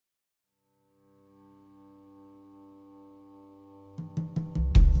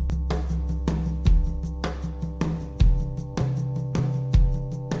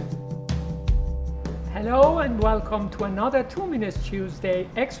Hello and welcome to another 2 Minutes Tuesday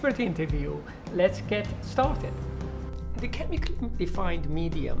expert interview. Let's get started. The chemically defined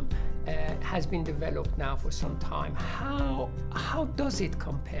medium has been developed now for some time. How does it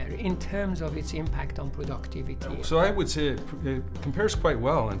compare in terms of its impact on productivity? So I would say it compares quite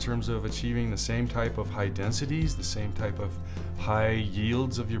well in terms of achieving the same type of high densities, the same type of high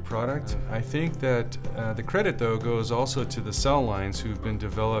yields of your product. I think that the credit though goes also to the cell lines who've been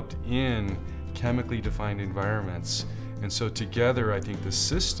developed in chemically defined environments. And so together I think the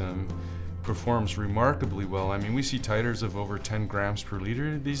system performs remarkably well. I mean, we see titers of over 10 grams per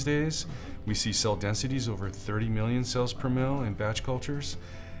liter these days. We see cell densities over 30 million cells per mil in batch cultures.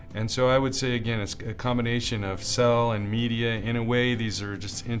 And so I would say, again, it's a combination of cell and media. In a way, these are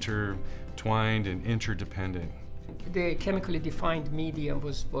just intertwined and interdependent. The chemically defined medium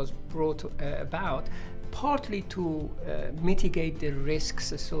was brought about partly to mitigate the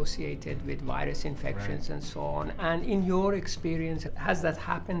risks associated with virus infections and so on. And in your experience, has that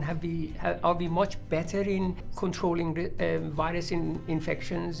happened? Are we much better in controlling virus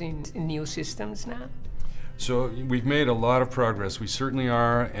infections in new systems now? So we've made a lot of progress. We certainly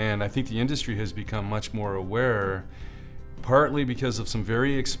are, and I think the industry has become much more aware, partly because of some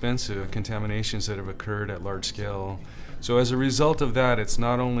very expensive contaminations that have occurred at large scale. So as a result of that, it's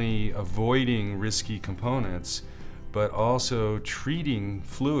not only avoiding risky components, but also treating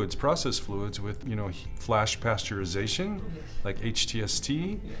fluids, process fluids with, flash pasteurization, like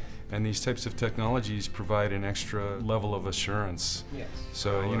HTST, and these types of technologies provide an extra level of assurance.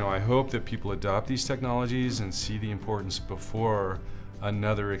 So, I hope that people adopt these technologies and see the importance before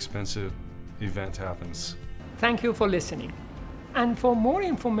another expensive event happens. Thank you for listening. And for more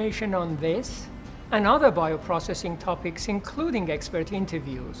information on this and other bioprocessing topics, including expert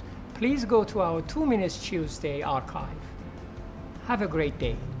interviews, please go to our 2 Minutes Tuesday archive. Have a great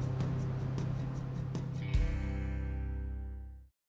day.